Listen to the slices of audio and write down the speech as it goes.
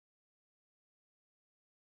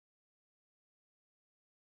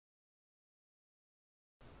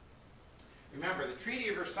Remember, the Treaty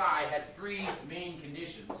of Versailles had three main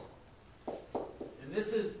conditions. And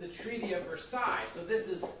this is the Treaty of Versailles. So this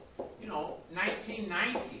is,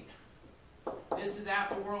 1919. This is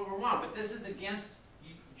after World War I, but this is against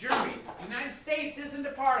Germany. The United States isn't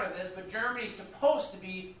a part of this, but Germany's supposed to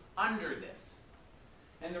be under this.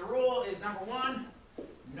 And the rule is, number one,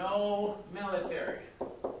 no military.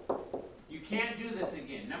 You can't do this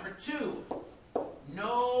again. Number two,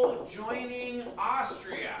 no joining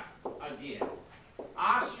Austria again.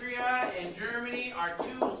 Austria and Germany are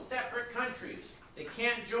two separate countries. They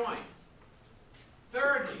can't join.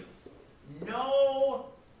 Thirdly, no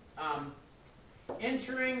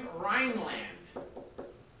entering Rhineland.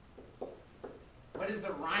 What is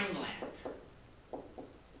the Rhineland?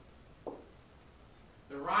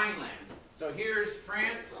 The Rhineland. So here's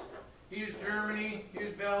France, here's Germany,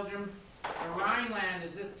 here's Belgium. The Rhineland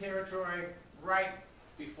is this territory right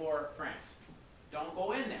before France. Don't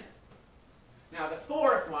go in there. Now the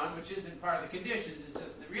fourth one, which isn't part of the conditions, it's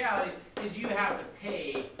just the reality, is you have to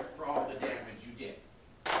pay for all the damage you did.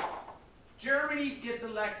 Germany gets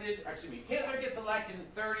elected, Hitler gets elected in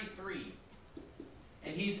 1933.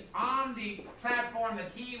 And he's on the platform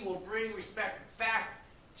that he will bring respect back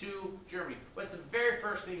to Germany. What's the very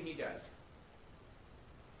first thing he does?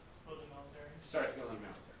 Build the military. Starts building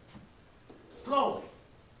military. Slowly.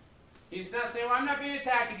 He's not saying, well, I'm not being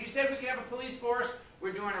attacked. If you said we could have a police force,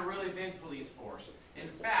 we're doing a really big police force. In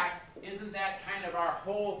fact, isn't that kind of our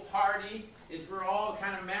whole party? Is we're all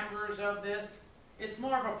kind of members of this? It's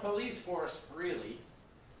more of a police force, really,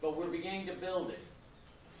 but we're beginning to build it.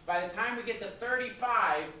 By the time we get to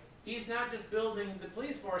 1935, he's not just building the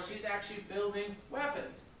police force, he's actually building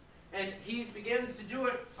weapons. And he begins to do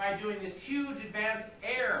it by doing this huge advanced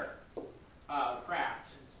air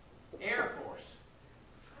craft, Air Force.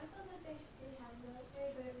 I thought that they did have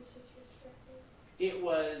military, but it was just restricted. It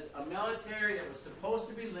was a military that was supposed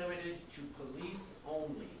to be limited to police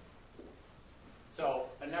only. So,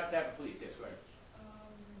 enough to have a police. Yes, go ahead.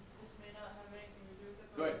 This may not have anything to do with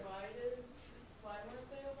it, Go ahead. but why weren't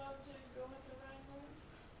they allowed to go into Rhineland?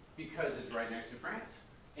 Because it's right next to France.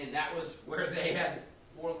 And that was where they had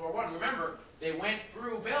World War I. Remember, they went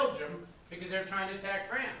through Belgium because they were trying to attack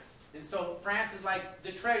France. And so France is like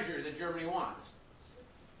the treasure that Germany wants.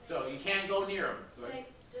 So you can't go near them.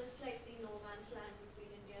 Just like the no man's land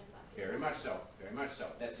between India and Pakistan. Very much so. Very much so.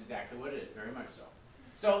 That's exactly what it is. Very much so.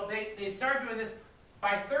 So they start doing this.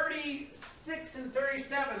 By 1936 and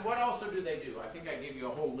 1937, what also do they do? I think I gave you a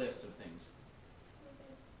whole list of things.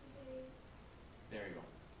 There you go.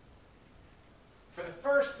 For the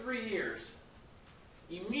first 3 years,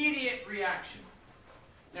 immediate reaction.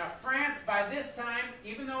 Now France, by this time,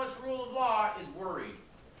 even though it's rule of law, is worried.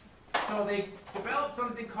 So they developed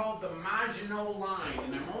something called the Maginot Line.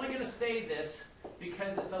 And I'm only going to say this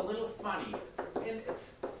because it's a little funny. And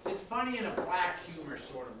it's funny in a black humor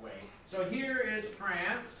sort of way. So here is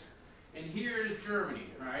France, and here is Germany,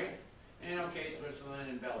 right? And okay, Switzerland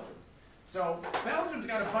and Belgium. So Belgium's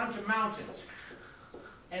got a bunch of mountains.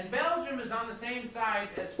 And Belgium is on the same side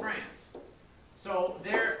as France. So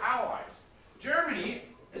they're allies. Germany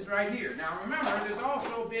is right here. Now remember, there's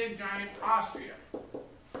also big, giant Austria.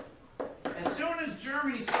 As soon as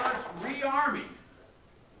Germany starts rearming,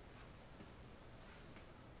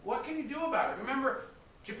 what can you do about it? Remember,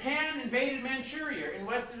 Japan invaded Manchuria, and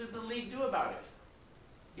what does the League do about it?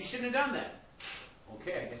 You shouldn't have done that.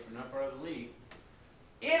 Okay, I guess we're not part of the League.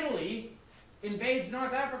 Italy invades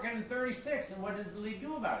North Africa in 1936, and what does the League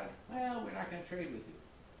do about it? Well, we're not going to trade with you.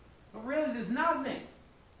 But really, there's nothing.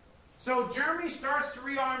 So Germany starts to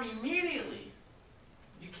rearm immediately.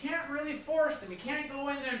 You can't really force them. You can't go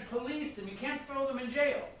in there and police them. You can't throw them in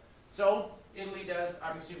jail. So Italy does,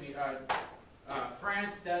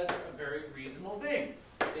 France does a very reasonable thing.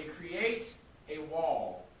 They create a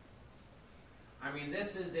wall. I mean,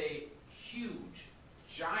 this is a huge,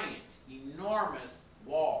 giant, enormous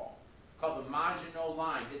wall called the Maginot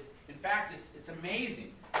Line. In fact, it's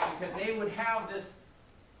amazing because they would have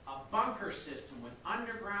a bunker system with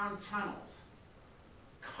underground tunnels,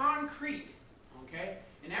 concrete, okay?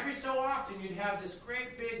 And every so often you'd have this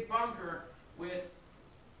great big bunker with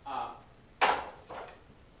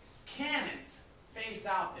cannons faced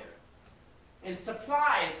out there. And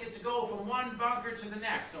supplies get to go from one bunker to the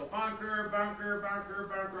next. So bunker, bunker, bunker,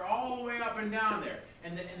 bunker, all the way up and down there.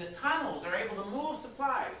 And the tunnels are able to move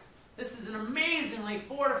supplies. This is an amazingly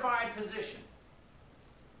fortified position.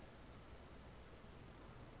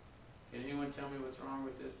 Can anyone tell me what's wrong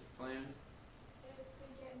with this plan? If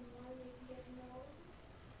we get more, we can get more.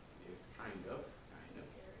 It's kind of.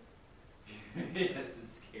 Yes,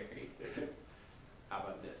 it's scary. How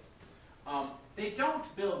about this? They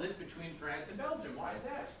don't build it between France and Belgium. Why is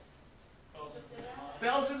that? Belgium.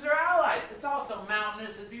 Belgians are allies. It's also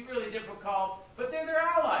mountainous. It'd be really difficult, but they're their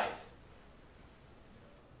allies.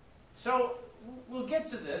 So we'll get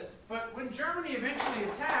to this, but when Germany eventually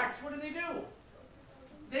attacks, what do?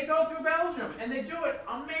 They go through Belgium, and they do it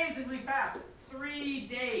amazingly fast. 3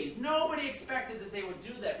 days. Nobody expected that they would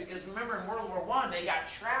do that, because remember in World War I, they got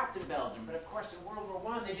trapped in Belgium. But of course in World War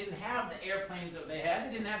I, they didn't have the airplanes that they had.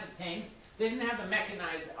 They didn't have the tanks. They didn't have the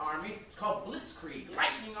mechanized army. It's called blitzkrieg,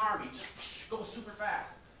 lightning army. Just go super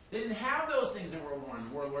fast. They didn't have those things in World War I.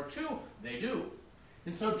 In World War II, they do.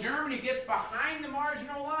 And so Germany gets behind the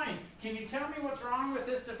marginal line. Can you tell me what's wrong with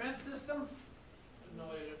this defense system? No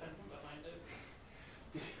way to defend from behind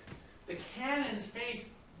it. The cannons face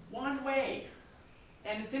one way,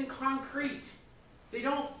 and it's in concrete. They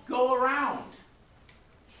don't go around.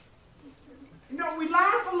 No, we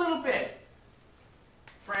laugh a little bit.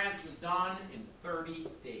 France was done in 30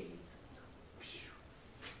 days.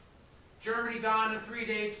 Germany gone in 3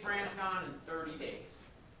 days, France gone in 30 days.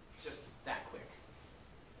 Just that quick.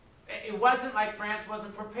 It wasn't like France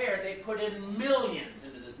wasn't prepared. They put in millions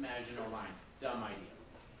into this Maginot Line. Dumb idea.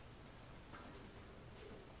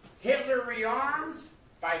 Hitler rearms.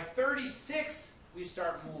 By 36, we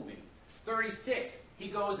start moving. 36, he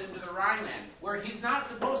goes into the Rhineland, where he's not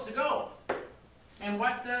supposed to go. And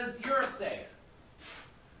what does Europe say?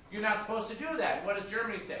 You're not supposed to do that. What does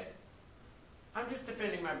Germany say? I'm just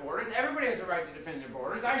defending my borders. Everybody has a right to defend their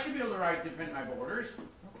borders. I should be able to right to defend my borders.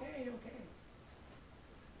 Okay.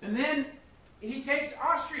 And then he takes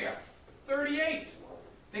Austria, 38.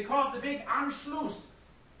 They call it the big Anschluss.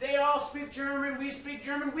 They all speak German, we speak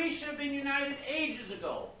German. We should have been united ages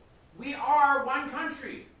ago. We are one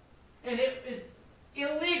country. And it is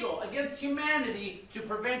illegal against humanity to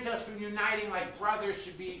prevent us from uniting like brothers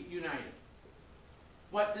should be united.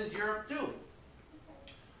 What does Europe do?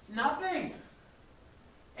 Nothing.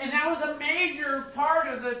 And that was a major part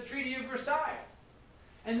of the Treaty of Versailles.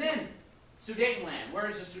 And then, Sudetenland. Where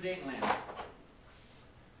is the Sudetenland?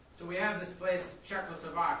 So we have this place,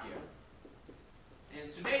 Czechoslovakia. And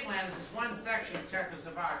Sudetenland is this one section of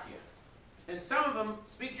Czechoslovakia. And some of them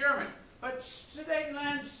speak German. But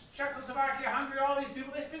Sudetenland, Czechoslovakia, Hungary, all these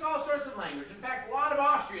people, they speak all sorts of languages. In fact, a lot of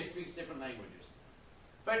Austria speaks different languages.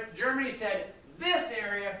 But Germany said, this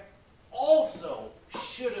area also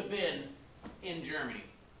should have been in Germany.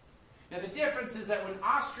 Now the difference is that when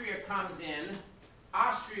Austria comes in,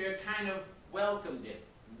 Austria kind of welcomed it.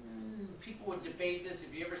 People would debate this.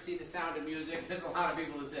 If you ever see The Sound of Music, there's a lot of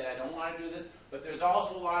people who say, I don't want to do this, but there's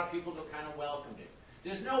also a lot of people who kind of welcomed it.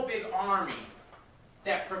 There's no big army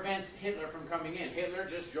that prevents Hitler from coming in. Hitler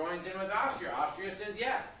just joins in with Austria. Austria says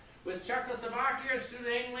yes. With Czechoslovakia,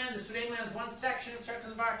 Sudetenland, the Sudetenland is one section of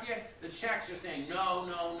Czechoslovakia. The Czechs are saying no,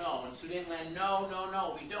 no, no. And Sudetenland, no, no,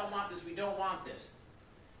 no. We don't want this. We don't want this.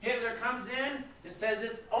 Hitler comes in and says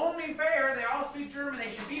it's only fair. They all speak German. They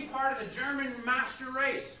should be part of the German master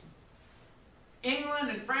race. England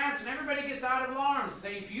and France and everybody gets out of arms and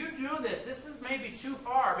say, if you do this, this is maybe too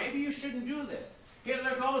far. Maybe you shouldn't do this.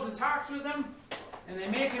 Hitler goes and talks with them, and they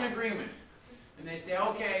make an agreement. And they say,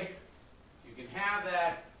 okay, you can have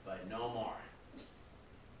that, but no more.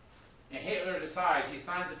 And Hitler decides, he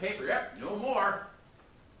signs a paper, yep, no more.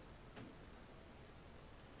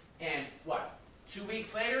 And what? 2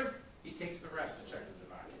 weeks later, he takes the rest of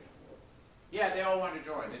Czechoslovakia. Yeah, they all want to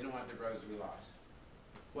join. They didn't want their brothers to be lost.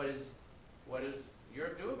 What does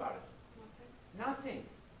Europe do about it? Nothing.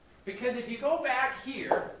 Because if you go back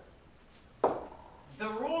here, the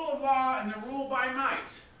rule of law and the rule by might.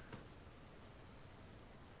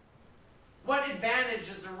 What advantage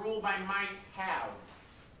does the rule by might have?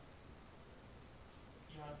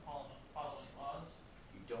 You don't have to follow any laws?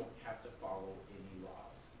 You don't have to follow any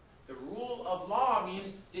laws. The rule of law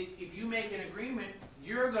means that if you make an agreement,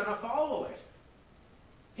 you're going to follow it.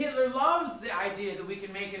 Hitler loves the idea that we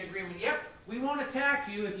can make an agreement. Yep, we won't attack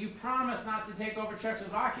you if you promise not to take over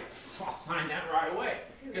Czechoslovakia. I'll sign that right away.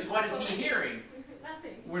 Because what is he hearing?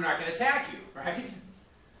 Nothing. We're not going to attack you, right?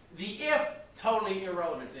 The if, totally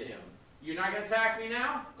irrelevant to him. You're not going to attack me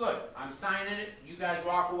now? Good. I'm signing it. You guys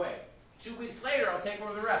walk away. 2 weeks later, I'll take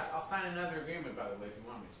over the rest. I'll sign another agreement, by the way, if you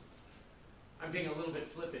want me to. I'm being a little bit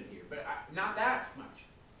flippant here, but not that much.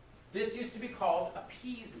 This used to be called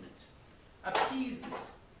appeasement. Appeasement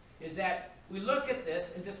is that we look at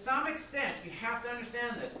this, and to some extent, you have to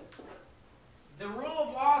understand this. The rule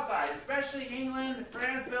of law side, especially England,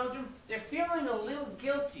 France, Belgium, they're feeling a little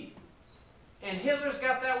guilty. And Hitler's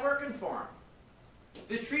got that working for him.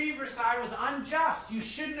 The Treaty of Versailles was unjust. You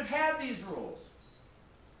shouldn't have had these rules.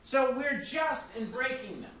 So we're just in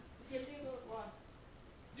breaking them. Guilty of what?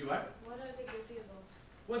 Do what? What are they guilty about?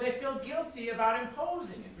 Well, they feel guilty about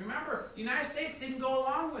imposing it. Remember, the United States didn't go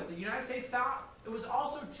along with it. The United States thought it was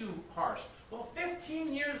also too harsh. Well,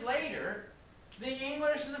 15 years later, the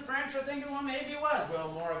English and the French are thinking, well, maybe it was.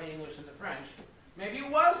 Well, more of the English and the French. Maybe it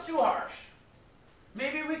was too harsh.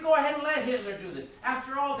 Maybe we go ahead and let Hitler do this.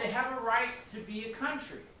 After all, they have a right to be a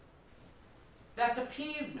country. That's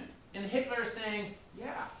appeasement. And Hitler is saying,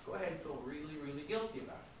 yeah, go ahead and feel really, really guilty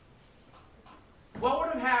about it. What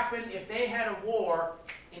would have happened if they had a war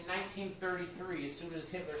in 1933 as soon as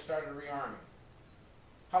Hitler started rearming?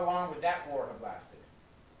 How long would that war have lasted?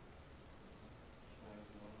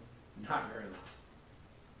 Not very long.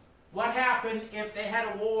 What happened if they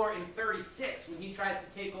had a war in 36 when he tries to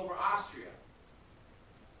take over Austria?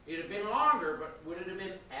 It would have been longer, but would it have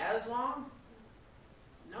been as long?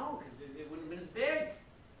 No, because it wouldn't have been as big.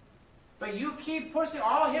 But you keep pushing.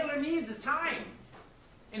 All Hitler needs is time.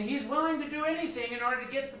 And he's willing to do anything in order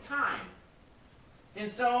to get the time. And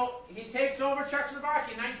so he takes over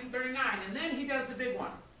Czechoslovakia in 1939, and then he does the big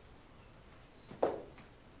one.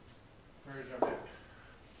 Where's our map?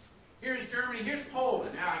 Here's Germany, here's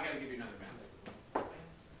Poland. Now I got to give you another map.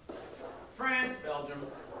 France, Belgium,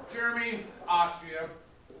 Germany, Austria,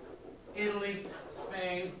 Italy,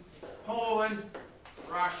 Spain, Poland,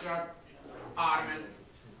 Russia, Ottoman.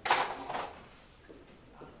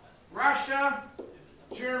 Russia,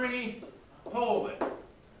 Germany, Poland.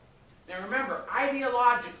 Now remember,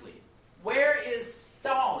 ideologically, where is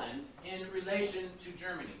Stalin in relation to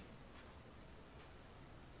Germany?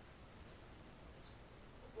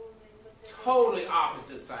 Totally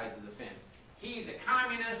opposite sides of the fence. He's a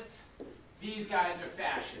communist, these guys are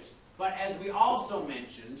fascists. But as we also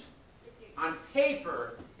mentioned, on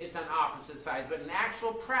paper, it's on opposite sides, but in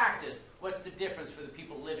actual practice, what's the difference for the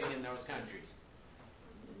people living in those countries?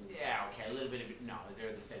 Yeah, okay, a little bit of it. No,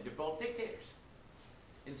 they're the same. They're both dictators.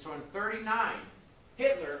 And so in 1939,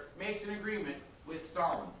 Hitler makes an agreement with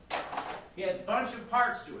Stalin. He has a bunch of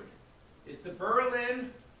parts to it. It's the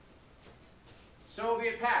Berlin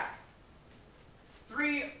Soviet Pact.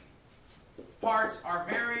 3 parts are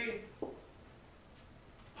very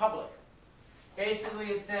public. Basically,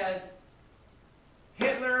 it says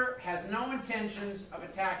Hitler has no intentions of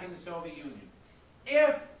attacking the Soviet Union.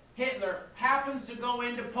 If Hitler happens to go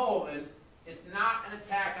into Poland, it's not an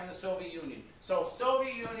attack on the Soviet Union. So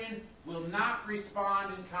Soviet Union will not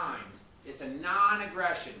respond in kind. It's a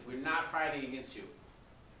non-aggression. We're not fighting against you.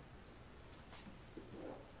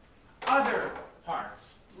 Other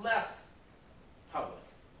parts, less public.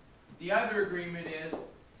 The other agreement is,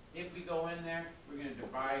 if we go in there, we're going to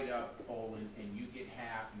divide up Poland, and you get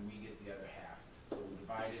half, and we get the other half. So we'll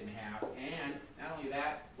divide it in half. And not only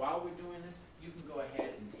that, while we're doing this, you can go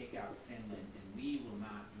ahead and take out Finland, and we will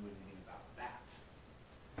not do anything about that.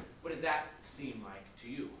 What does that seem like to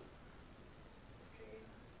you?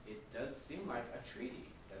 It does seem like a treaty,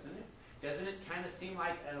 doesn't it? Doesn't it kind of seem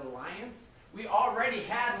like an alliance? We already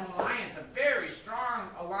had an alliance, a very strong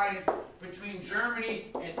alliance between Germany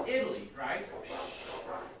and Italy, right?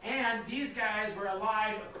 And these guys were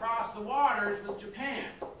allied across the waters with Japan.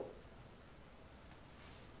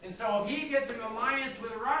 And so if he gets an alliance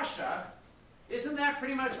with Russia, isn't that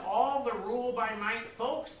pretty much all the rule by might,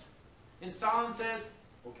 folks? And Stalin says,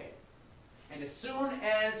 okay. And as soon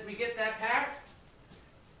as we get that pact,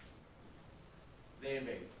 they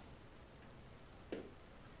invade.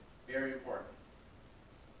 Very important.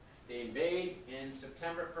 They invade in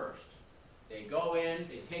September 1st. They go in,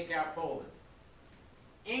 they take out Poland.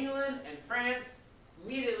 England and France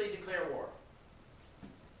immediately declare war.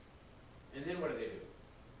 And then what do?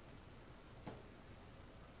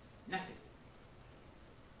 Nothing.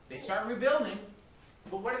 They start rebuilding,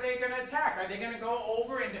 but what are they going to attack? Are they going to go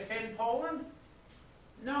over and defend Poland?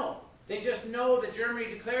 No. They just know that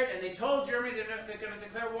Germany declared, and they told Germany they're going to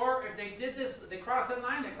declare war. If they did this, they crossed the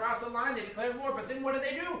line, they declared war, but then what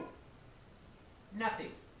do?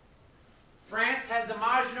 Nothing. France has the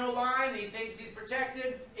Maginot Line, he thinks he's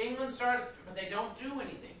protected. England starts, but they don't do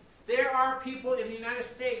anything. There are people in the United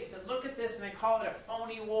States that look at this and they call it a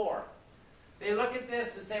phony war. They look at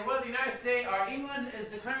this and say, well, the United States, or England is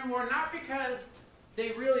declaring war not because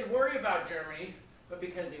they really worry about Germany, but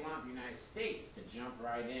because they want the United States to jump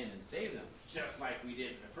right in and save them, just like we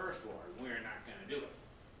did in the first war. We're not going to do it.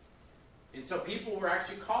 And so people were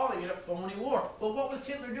actually calling it a phony war. But what was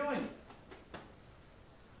Hitler doing?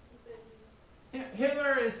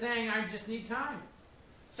 Hitler is saying, I just need time.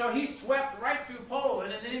 So he swept right through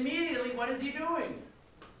Poland, and then immediately, what is he doing?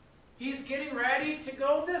 He's getting ready to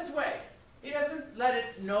go this way. He doesn't let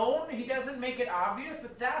it known, he doesn't make it obvious,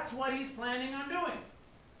 but that's what he's planning on doing.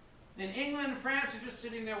 And England and France are just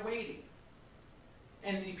sitting there waiting.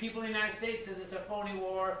 And the people in the United States says it's a phony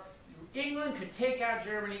war. England could take out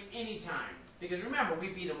Germany anytime. Because remember, we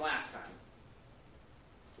beat them last time.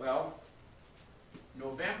 Well,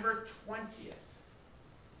 November 20th,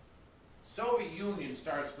 Soviet Union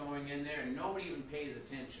starts going in there and nobody even pays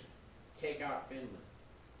attention. Take out Finland.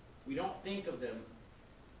 We don't think of them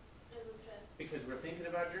As a threat. because we're thinking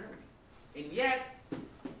about Germany. And yet,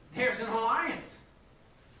 there's an alliance.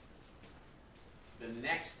 The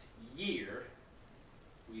next year,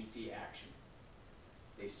 we see action.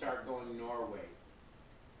 They start going Norway,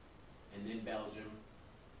 and then Belgium,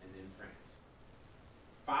 and then France.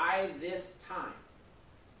 By this time,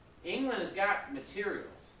 England has got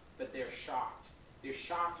materials, but they're shocked. They're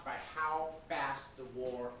shocked by how fast the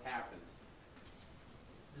war happens.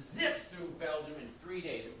 Zips through Belgium in 3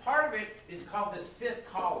 days. And part of it is called this fifth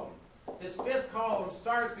column. This fifth column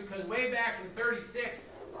starts because way back in 36,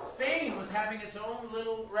 Spain was having its own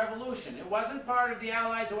little revolution. It wasn't part of the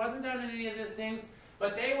Allies. It wasn't done in any of these things.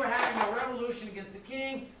 But they were having a revolution against the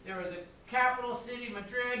king. There was a capital city,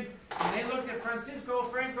 Madrid, and they looked at Francisco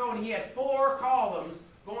Franco, and he had 4 columns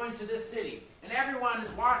going to this city. And everyone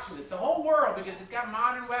is watching this, the whole world, because he's got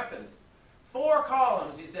modern weapons. 4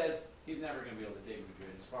 columns, he says, he's never going to be able to take Madrid.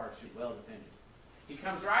 It's far too well defended. He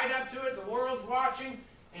comes right up to it, the world's watching,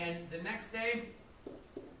 and the next day,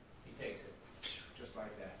 he takes it. Just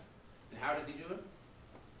like that. And how does he do it?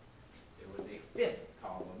 There was a 5th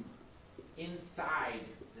column inside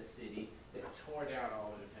the city that tore down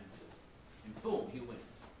all the defenses. And boom, he wins.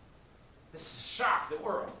 This has shocked the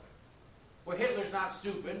world. Well, Hitler's not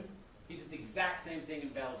stupid. He did the exact same thing in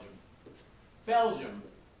Belgium. Belgium,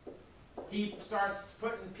 he starts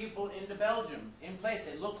putting people into Belgium in place.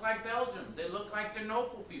 They look like Belgians. They look like the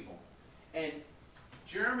noble people. And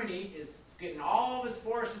Germany is getting all of its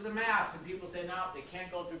forces amassed, and people say, no, they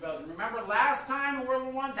can't go through Belgium. Remember last time in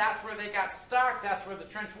World War I, that's where they got stuck. That's where the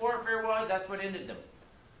trench warfare was. That's what ended them.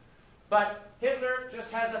 But Hitler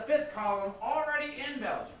just has a 5th column already in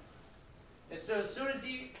Belgium. And so as soon as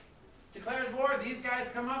he declares war, these guys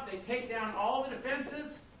come up, they take down all the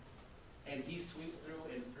defenses, and he sweeps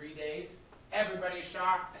through in 3 days. Everybody's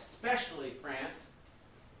shocked, especially France.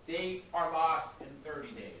 They are lost in 30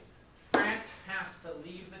 days. France has to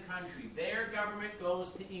leave the country. Their government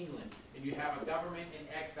goes to England, and you have a government in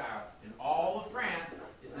exile, and all of France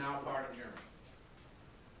is now a part of Germany.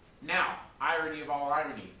 Now, irony of all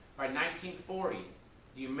irony, by 1940,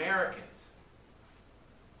 the Americans,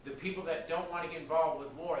 the people that don't want to get involved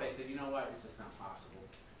with war, they said, you know what, it's just not possible.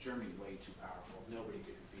 Germany's way too powerful. Nobody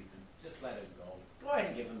could defeat them. Just let them go. Go ahead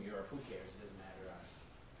and give them Europe. Who cares? It doesn't matter to us.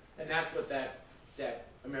 And that's what that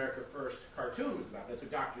America First cartoon was about. That's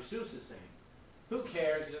what Dr. Seuss is saying. Who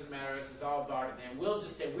cares? It doesn't matter to us. It's all about it. And we'll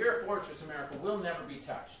just say, we're Fortress America. We'll never be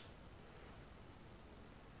touched.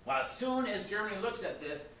 Well, as soon as Germany looks at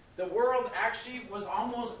this, the world actually was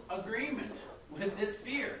almost agreement with this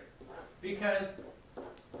fear. Because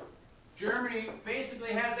Germany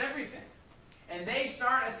basically has everything. And they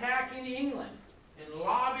start attacking England and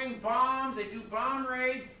lobbing bombs. They do bomb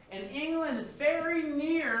raids. And England is very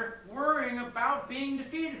near worrying about being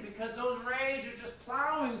defeated because those raids are just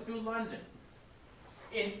plowing through London.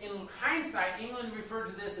 In hindsight, England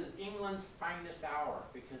referred to this as England's finest hour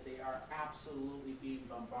because they are absolutely being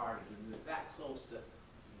bombarded. And they're that close to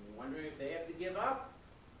wondering if they have to give up.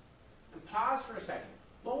 And pause for a second.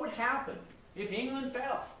 What would happen if England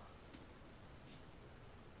fell?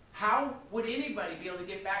 How would anybody be able to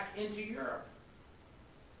get back into Europe?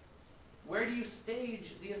 Where do you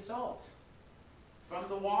stage the assault? From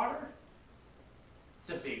the water? It's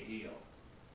a big deal.